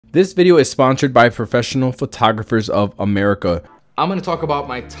This video is sponsored by Professional Photographers of America. I'm going to talk about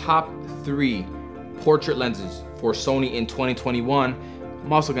my top 3 portrait lenses for Sony in 2021.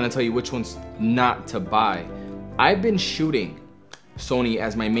 I'm also going to tell you which ones not to buy. I've been shooting Sony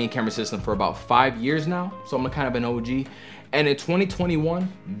as my main camera system for about 5 years now, so I'm kind of an OG. And in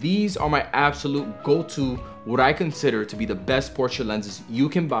 2021, these are my absolute go-to, what I consider to be the best portrait lenses you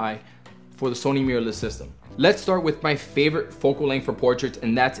can buy for the Sony mirrorless system. Let's start with my favorite focal length for portraits,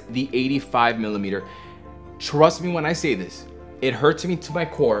 and that's the 85mm. Trust me when I say this, it hurts me to my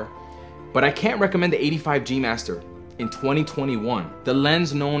core, but I can't recommend the 85 G Master in 2021. The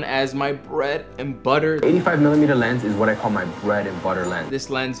lens known as my bread and butter. 85mm lens is what I call my bread and butter lens. This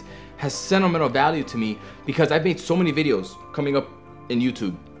lens has sentimental value to me because I've made so many videos coming up in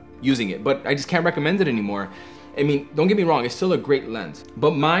YouTube using it, but I just can't recommend it anymore. I mean, don't get me wrong, it's still a great lens,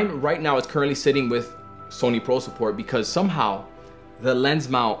 but mine right now is currently sitting with Sony Pro support because somehow the lens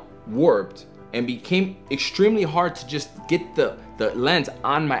mount warped and became extremely hard to just get the lens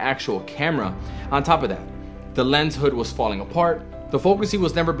on my actual camera. On top of that, the lens hood was falling apart, the focusing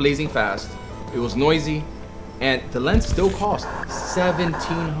was never blazing fast, it was noisy, and the lens still cost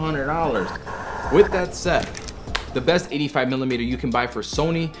 $1,700. With that said, the best 85mm you can buy for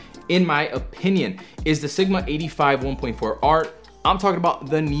Sony, in my opinion, is the Sigma 85 1.4 Art. I'm talking about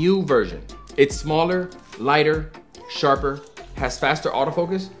the new version. It's smaller, lighter, sharper, has faster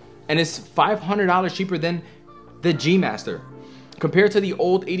autofocus, and it's $500 cheaper than the G Master. Compared to the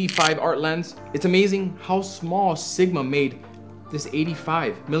old 85 Art lens, it's amazing how small Sigma made this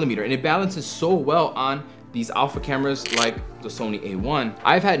 85mm, and it balances so well on these alpha cameras like the Sony A1.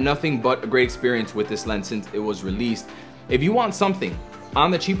 I've had nothing but a great experience with this lens since it was released. If you want something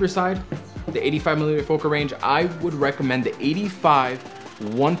on the cheaper side, the 85mm focal range, I would recommend the 85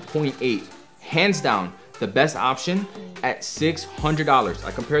 1.8. Hands down, the best option at $600.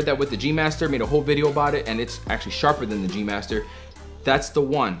 I compared that with the G Master, made a whole video about it, and it's actually sharper than the G Master. That's the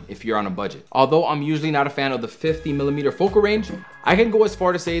one if you're on a budget. Although I'm usually not a fan of the 50mm focal range, I can go as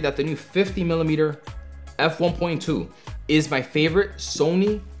far to say that the new 50mm f1.2 is my favorite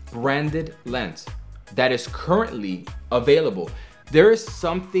Sony branded lens that is currently available. There is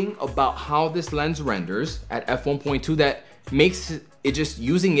something about how this lens renders at f1.2 that makes it just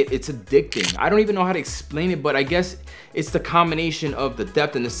using it, it's addicting. I don't even know how to explain it, but I guess it's the combination of the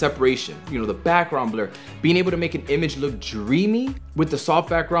depth and the separation, you know, the background blur, being able to make an image look dreamy with the soft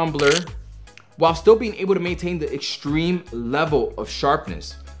background blur, while still being able to maintain the extreme level of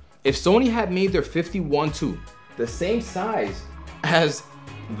sharpness. If Sony had made their 51.2 the same size as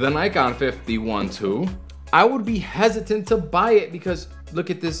the Nikon 51.2, I would be hesitant to buy it because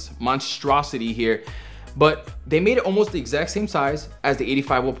look at this monstrosity here. But they made it almost the exact same size as the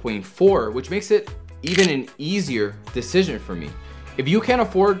 85 1.4, which makes it even an easier decision for me. If you can't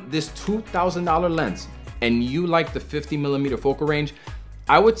afford this $2,000 lens and you like the 50mm focal range,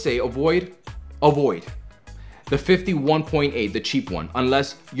 I would say avoid the 51.8, the cheap one,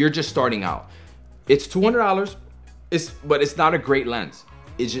 unless you're just starting out. It's $200, but it's not a great lens.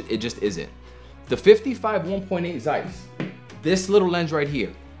 It just isn't. The 55 1.8 Zeiss, this little lens right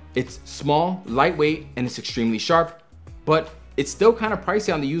here, it's small, lightweight, and it's extremely sharp, but it's still kind of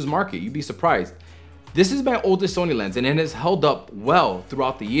pricey on the used market. You'd be surprised. This is my oldest Sony lens, and it has held up well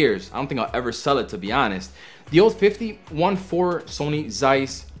throughout the years. I don't think I'll ever sell it, to be honest. The old 50-1.4 Sony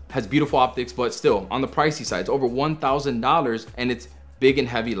Zeiss has beautiful optics, but still on the pricey side. It's over $1,000, and it's big and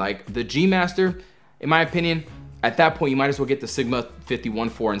heavy like the G Master. In my opinion, at that point, you might as well get the Sigma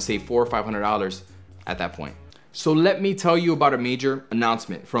 50-1.4 and save $400 or $500 at that point. So let me tell you about a major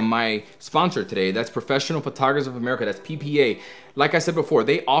announcement from my sponsor today. That's Professional Photographers of America, that's PPA. Like I said before,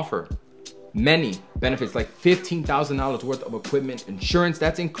 they offer many benefits like $15,000 worth of equipment insurance.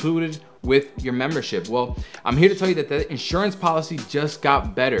 That's included with your membership. Well, I'm here to tell you that the insurance policy just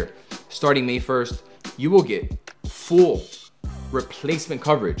got better. Starting May 1st, you will get full replacement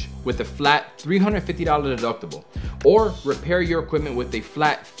coverage with a flat $350 deductible, or repair your equipment with a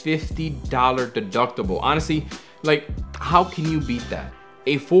flat $50 deductible. Honestly, like, how can you beat that?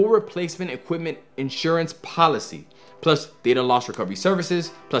 A full replacement equipment insurance policy, plus data loss recovery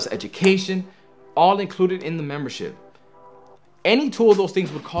services, plus education, all included in the membership. Any two of those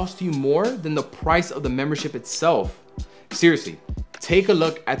things would cost you more than the price of the membership itself. Seriously, take a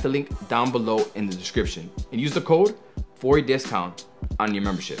look at the link down below in the description and use the code for a discount on your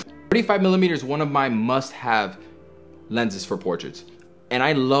membership. 35mm is one of my must-have lenses for portraits. And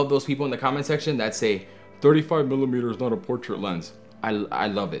I love those people in the comment section that say 35mm is not a portrait lens. I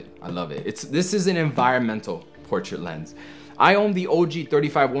love it. I love it. This is an environmental portrait lens. I own the OG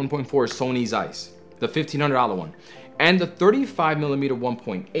 35 1.4 Sony Zeiss, the $1,500 one. and the 35mm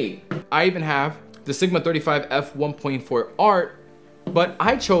 1.8. I even have the Sigma 35 f 1.4 Art, but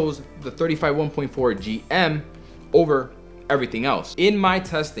I chose the 35 1.4 GM over everything else. In my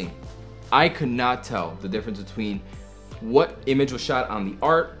testing, I could not tell the difference between what image was shot on the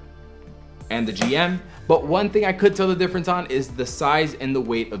Art and the GM, but one thing I could tell the difference on is the size and the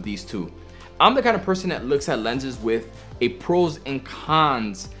weight of these two. I'm the kind of person that looks at lenses with a pros and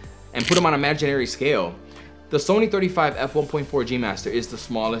cons and put them on an imaginary scale. The Sony 35 f 1.4 G Master is the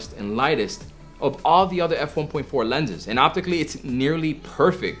smallest and lightest of all the other f 1.4 lenses, and optically it's nearly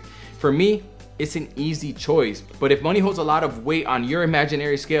perfect. For me, it's an easy choice, but if money holds a lot of weight on your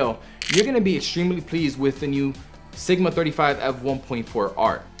imaginary scale, you're gonna be extremely pleased with the new Sigma 35 f 1.4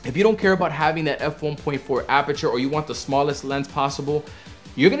 Art. If you don't care about having that f 1.4 aperture or you want the smallest lens possible,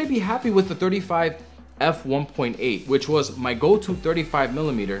 you're gonna be happy with the 35 f 1.8, which was my go-to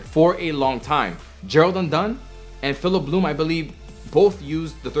 35mm for a long time. Gerald Undone and Philip Bloom, I believe, both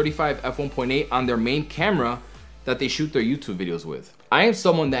used the 35 f 1.8 on their main camera that they shoot their YouTube videos with. I am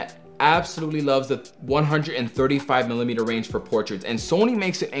someone that absolutely loves the 135mm range for portraits, and Sony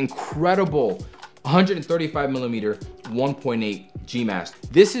makes an incredible 135mm 1.8 G Master.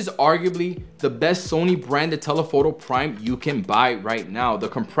 This is arguably the best Sony branded telephoto prime you can buy right now. The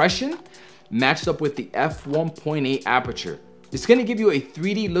compression matched up with the f 1.8 aperture. It's gonna give you a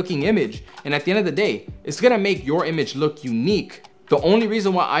 3D looking image, and at the end of the day, it's gonna make your image look unique. The only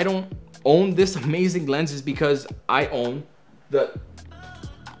reason why I don't own this amazing lens is because I own the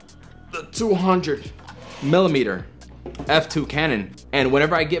 200mm f2 Canon, and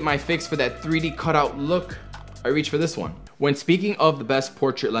whenever I get my fix for that 3D cutout look, I reach for this one. When speaking of the best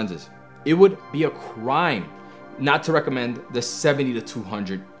portrait lenses, it would be a crime not to recommend the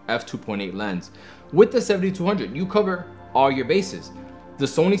 70-200 f2.8 lens. With the 70-200, you cover all your bases. The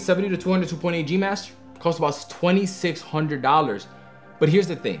Sony 70-200 2.8 G Master costs about $2,600. But here's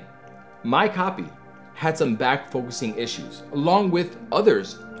the thing, my copy had some back focusing issues, along with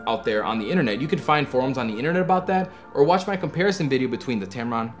others out there on the internet. You can find forums on the internet about that, or watch my comparison video between the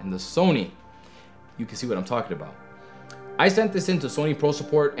Tamron and the Sony. You can see what I'm talking about. I sent this into Sony Pro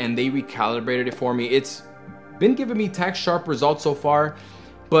Support and they recalibrated it for me. It's been giving me tack sharp results so far,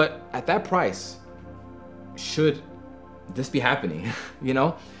 but at that price, should this be happening? You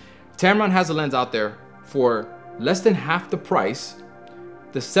know, Tamron has a lens out there for less than half the price,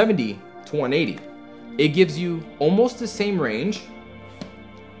 the 70-180. It gives you almost the same range.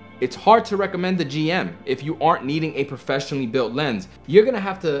 It's hard to recommend the GM if you aren't needing a professionally built lens. You're gonna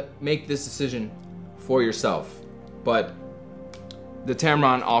have to make this decision for yourself. But the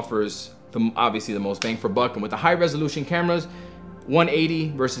Tamron offers obviously the most bang for buck, and with the high resolution cameras, 180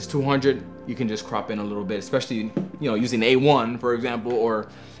 versus 200, you can just crop in a little bit, especially using A1 for example, or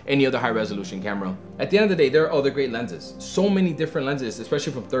any other high resolution camera. At the end of the day, there are other great lenses. So many different lenses,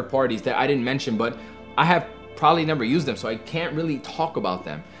 especially from third parties that I didn't mention, but I have probably never used them, so I can't really talk about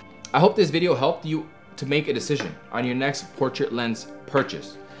them. I hope this video helped you to make a decision on your next portrait lens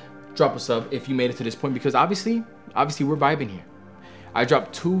purchase. Drop a sub if you made it to this point, because obviously we're vibing here. I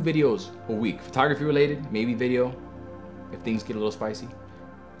drop 2 videos a week, photography related, maybe video, if things get a little spicy.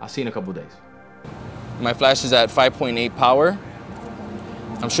 I'll see you in a couple days. My flash is at 5.8 power.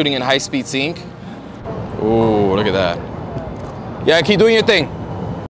 I'm shooting in high speed sync. Ooh, look at that. Yeah, keep doing your thing.